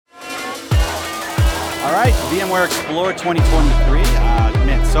All right, VMware Explore 2023.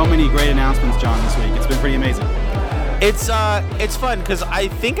 Man, so many great announcements, John, this week. It's been pretty amazing. It's fun because I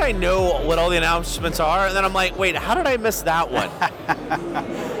think I know what all the announcements are, and then I'm like, wait, how did I miss that one?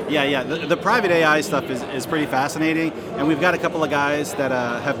 Yeah. The private AI stuff is pretty fascinating, and we've got a couple of guys that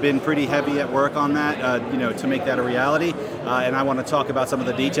have been pretty heavy at work on that, to make that a reality. And I want to talk about some of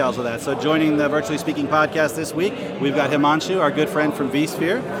the details of that. So, joining the Virtually Speaking podcast this week, we've got Himanshu, our good friend from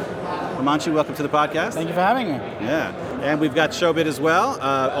vSphere. Himanshu, welcome to the podcast. Thank you for having me. Yeah, and we've got Shobit as well,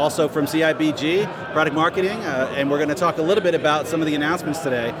 also from CIBG, product marketing, and we're going to talk a little bit about some of the announcements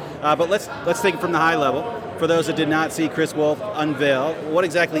today. But let's take it from the high level. For those that did not see Chris Wolf unveil, what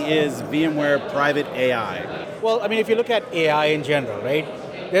exactly is VMware Private AI? Well, I mean, if you look at AI in general, right,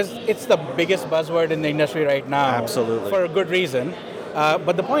 it's the biggest buzzword in the industry right now. Absolutely. For a good reason.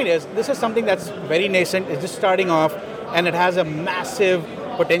 But the point is, this is something that's very nascent, it's just starting off, and it has a massive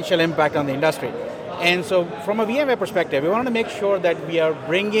potential impact on the industry. And so from a VMware perspective, we want to make sure that we are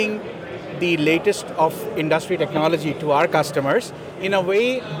bringing the latest of industry technology to our customers in a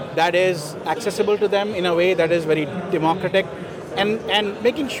way that is accessible to them, in a way that is very democratic, and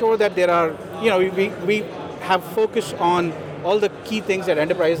making sure that there are, we have focus on all the key things that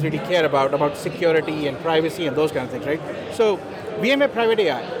enterprises really care about security and privacy and those kind of things, right? So VMware Private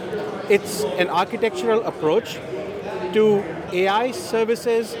AI, it's an architectural approach to AI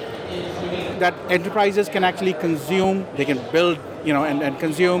services that enterprises can actually consume, they can build, and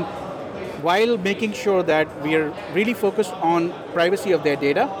consume, while making sure that we are really focused on privacy of their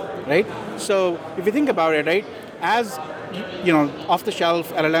data, right? So if you think about it, right, as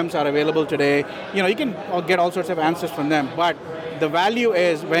off-the-shelf LLMs are available today, you can get all sorts of answers from them, but the value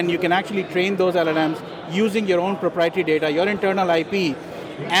is when you can actually train those LLMs using your own proprietary data, your internal IP,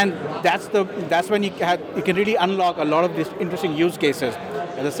 and that's when you can really unlock a lot of these interesting use cases.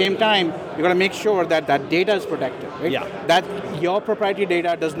 At the same time, you got to make sure that that data is protected, right? Yeah. That your proprietary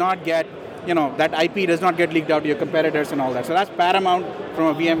data does not get, that IP does not get leaked out to your competitors and all that. So that's paramount from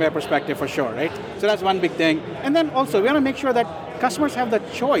a VMware perspective for sure, right? So that's one big thing. And then also, we want to make sure that customers have the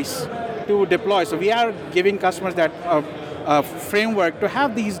choice to deploy. So we are giving customers that framework to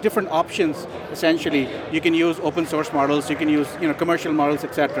have these different options. Essentially, you can use open source models, you can use commercial models,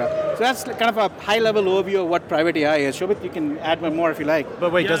 etc. So that's kind of a high-level overview of what private AI is. Shobit, you can add more if you like.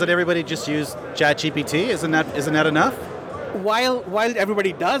 But wait, doesn't everybody just use ChatGPT? Isn't that enough? While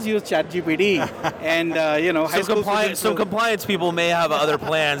everybody does use ChatGPT, and some compliance people may have other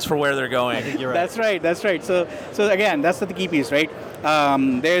plans for where they're going. I think you're right. That's right. So again, that's the key piece, right?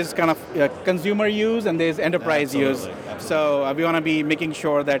 There's kind of consumer use and there's enterprise use. So we want to be making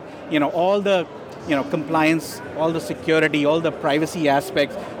sure that all the compliance, all the security, all the privacy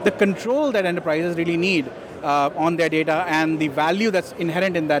aspects, the control that enterprises really need on their data and the value that's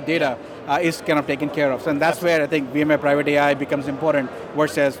inherent in that data is kind of taken care of. So, and that's where I think VMware Private AI becomes important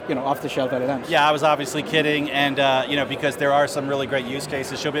versus off-the-shelf LLMs. Yeah, I was obviously kidding, and because there are some really great use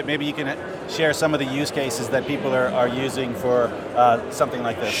cases. Shobit, maybe you can share some of the use cases that people are using for something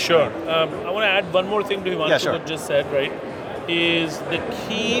like this. Sure. I want to add one more thing to what just said, right? Is the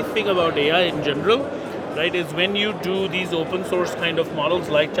key thing about AI in general, right, is when you do these open source kind of models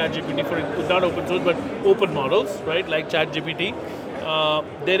like ChatGPT, not open source, but open models, right, like ChatGPT,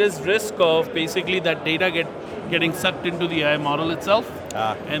 there is risk of basically that data getting sucked into the AI model itself,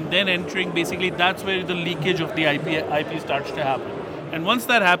 and then entering, basically that's where the leakage of the IP starts to happen. And once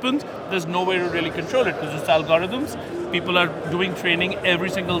that happens, there's no way to really control it because it's algorithms. People are doing training every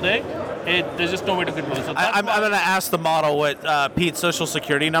single day. There's just no way to control it. So I'm going to ask the model what Pete's social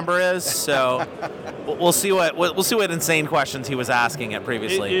security number is. So we'll see what insane questions he was asking it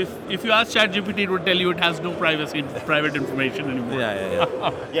previously. If you ask ChatGPT, it would tell you it has no private information anymore.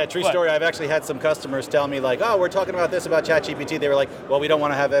 Yeah, true story. I've actually had some customers tell me like, oh, we're talking about this about ChatGPT. They were like, well, we don't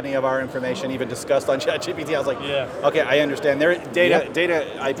want to have any of our information even discussed on ChatGPT. I was like, okay, I understand. Their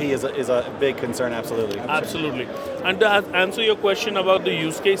data IP is a big concern, absolutely. Absolutely. And to answer your question about the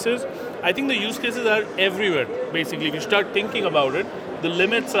use cases, I think the use cases are everywhere, basically. If you start thinking about it,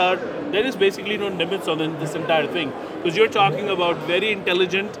 there is basically no limits on this entire thing. Because you're talking about very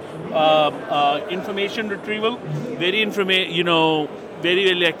intelligent information retrieval, very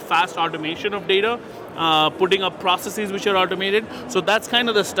like fast automation of data, putting up processes which are automated. So that's kind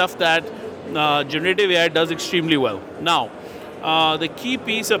of the stuff that generative AI does extremely well. Now, the key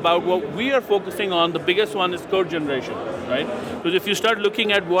piece about what we are focusing on, the biggest one is code generation, right? Because if you start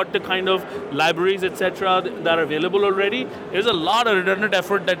looking at what the kind of libraries, etc., that are available already, there's a lot of redundant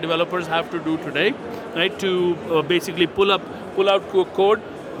effort that developers have to do today, right? To basically pull out code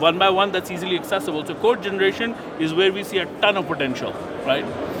one by one that's easily accessible. So code generation is where we see a ton of potential, right?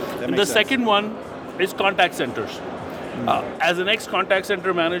 And the second one is contact centers. As an ex-contact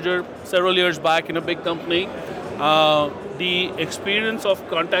center manager several years back in a big company, the experience of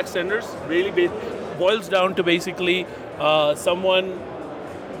contact centers really boils down to basically someone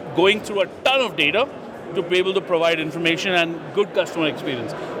going through a ton of data to be able to provide information and good customer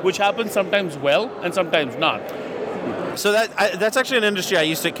experience, which happens sometimes well and sometimes not. So that's actually an industry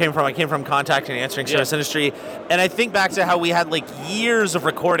I came from. I came from contact and answering service industry, and I think back to how we had like years of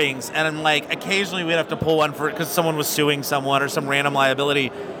recordings, and like occasionally we'd have to pull one for because someone was suing someone or some random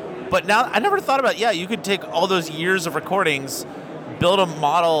liability. But now I never thought about you could take all those years of recordings, build a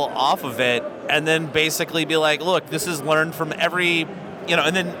model off of it, and then basically be like, look, this is learned from every.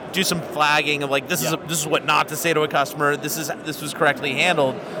 And then do some flagging of like this is what not to say to a customer. This was correctly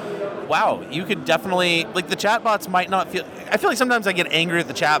handled. Wow, you could definitely like the chatbots might not feel. I feel like sometimes I get angry at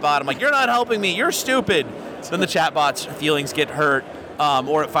the chatbot. I'm like, you're not helping me. You're stupid. Then the chatbot's feelings get hurt,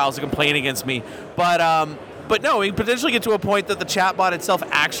 or it files a complaint against me. But no, we potentially get to a point that the chatbot itself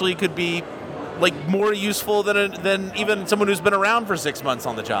actually could be like more useful than even someone who's been around for 6 months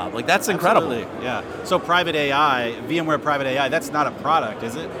on the job. Like that's incredible. Absolutely. Yeah. So private AI, VMware Private AI, that's not a product,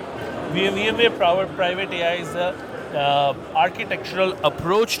 is it? VMware Private AI is the architectural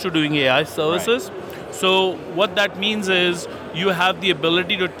approach to doing AI services. Right. So what that means is you have the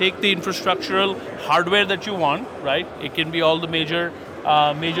ability to take the infrastructural hardware that you want, right? It can be all the major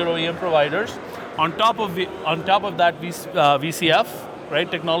OEM providers. On top of that, VCF, right,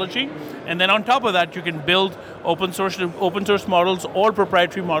 technology, and then on top of that, you can build open source models or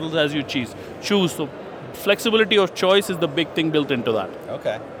proprietary models as you choose. So flexibility of choice is the big thing built into that.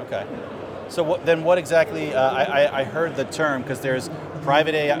 Okay. So what exactly? I heard the term because there's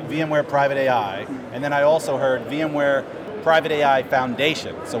private AI, VMware Private AI, and then I also heard VMware Private AI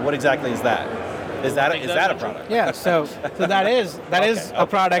Foundation. So what exactly is that? Is that a product? Yeah. So that is a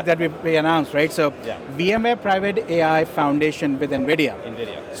product that we announced, right? So VMware Private AI Foundation with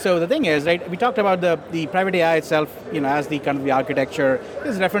NVIDIA. So the thing is, right? We talked about the private AI itself, as the kind of the architecture.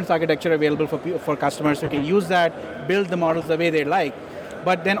 There's reference architecture available for customers who can use that, build the models the way they like.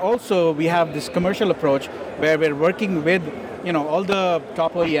 But then also we have this commercial approach where we're working with, all the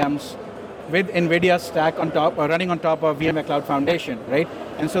top OEMs with NVIDIA stack on top, or running on top of VMware Cloud Foundation, right?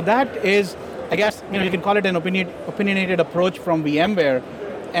 And so that is, I guess, you can call it an opinionated approach from VMware,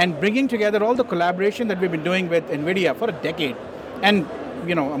 and bringing together all the collaboration that we've been doing with NVIDIA for a decade, and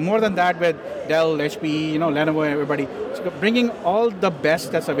more than that with Dell, HP, Lenovo, everybody. So bringing all the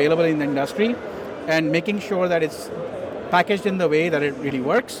best that's available in the industry, and making sure that it's packaged in the way that it really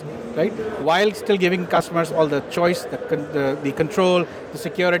works, right? While still giving customers all the choice, the control, the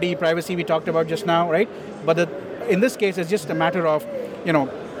security, privacy we talked about just now, right? But in this case, it's just a matter of,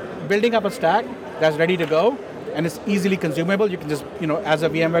 building up a stack that's ready to go, and it's easily consumable. You can just, as a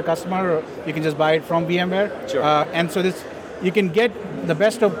VMware customer, you can just buy it from VMware. Sure. And so you can get the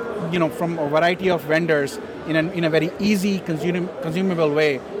best of, from a variety of vendors in a very easy, consumable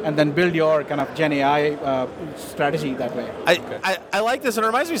way, and then build your kind of Gen AI strategy that way. I like this, and it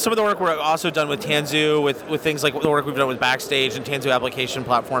reminds me of some of the work we're also done with Tanzu, with things like the work we've done with Backstage and Tanzu application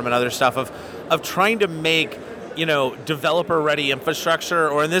platform and other stuff of trying to make developer-ready infrastructure,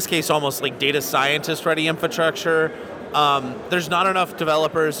 or in this case, almost like data scientist-ready infrastructure. There's not enough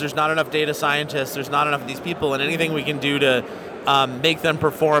developers, there's not enough data scientists, there's not enough of these people, and anything we can do to make them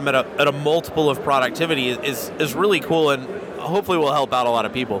perform at a multiple of productivity is really cool, and hopefully will help out a lot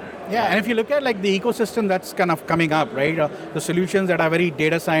of people. Yeah, and if you look at like the ecosystem that's kind of coming up, right? The solutions that are very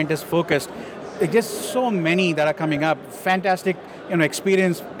data scientist focused, there's just so many that are coming up. Fantastic,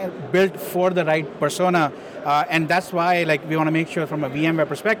 experience built for the right persona, and that's why we want to make sure from a VMware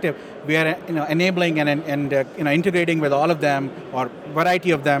perspective we are enabling and integrating with all of them or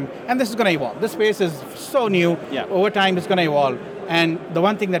variety of them, and this is going to evolve. This space is so new. Yeah. Over time it's going to evolve, and the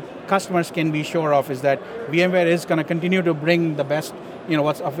one thing that customers can be sure of is that VMware is going to continue to bring the best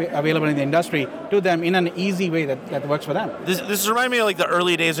what's available in the industry to them in an easy way that works for them. This reminds me of like the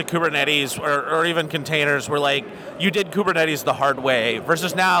early days of Kubernetes or even containers, where like you did Kubernetes the hard way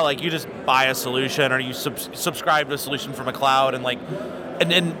versus now like you just buy a solution or you subscribe to a solution from a cloud, and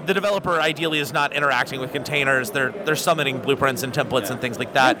and the developer ideally is not interacting with containers. They're summoning blueprints and templates and things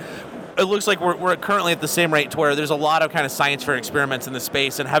like that. It looks like we're currently at the same rate to where there's a lot of kind of science fair experiments in the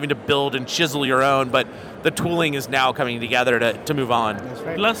space and having to build and chisel your own, but the tooling is now coming together to move on. That's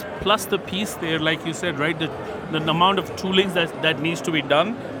right. Plus the piece there, like you said, right, the amount of toolings that needs to be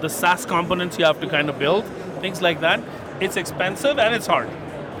done, the SaaS components you have to kind of build, things like that. It's expensive and it's hard.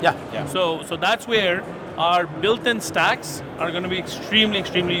 Yeah. So that's where our built-in stacks are going to be extremely,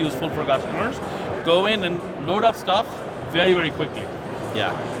 extremely useful for customers. Go in and load up stuff very, very quickly.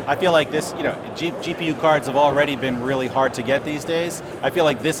 Yeah, I feel like this, GPU cards have already been really hard to get these days. I feel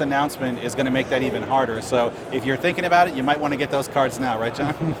like this announcement is going to make that even harder. So if you're thinking about it, you might want to get those cards now, right,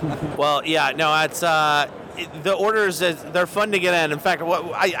 John? Well, yeah, no, it's the orders, they're fun to get in. In fact,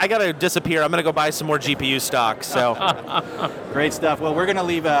 I got to disappear. I'm going to go buy some more GPU stock. So great stuff. Well, we're going to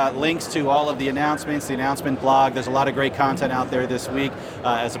leave links to all of the announcements, the announcement blog. There's a lot of great content out there this week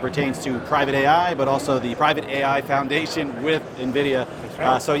as it pertains to private AI, but also the Private AI Foundation with NVIDIA.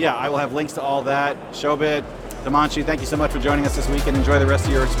 So yeah, I will have links to all that. Shobit, Himanshu, thank you so much for joining us this week, and enjoy the rest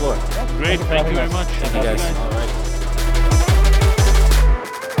of your Explore. Great, thank you very much. Thank you guys. All right.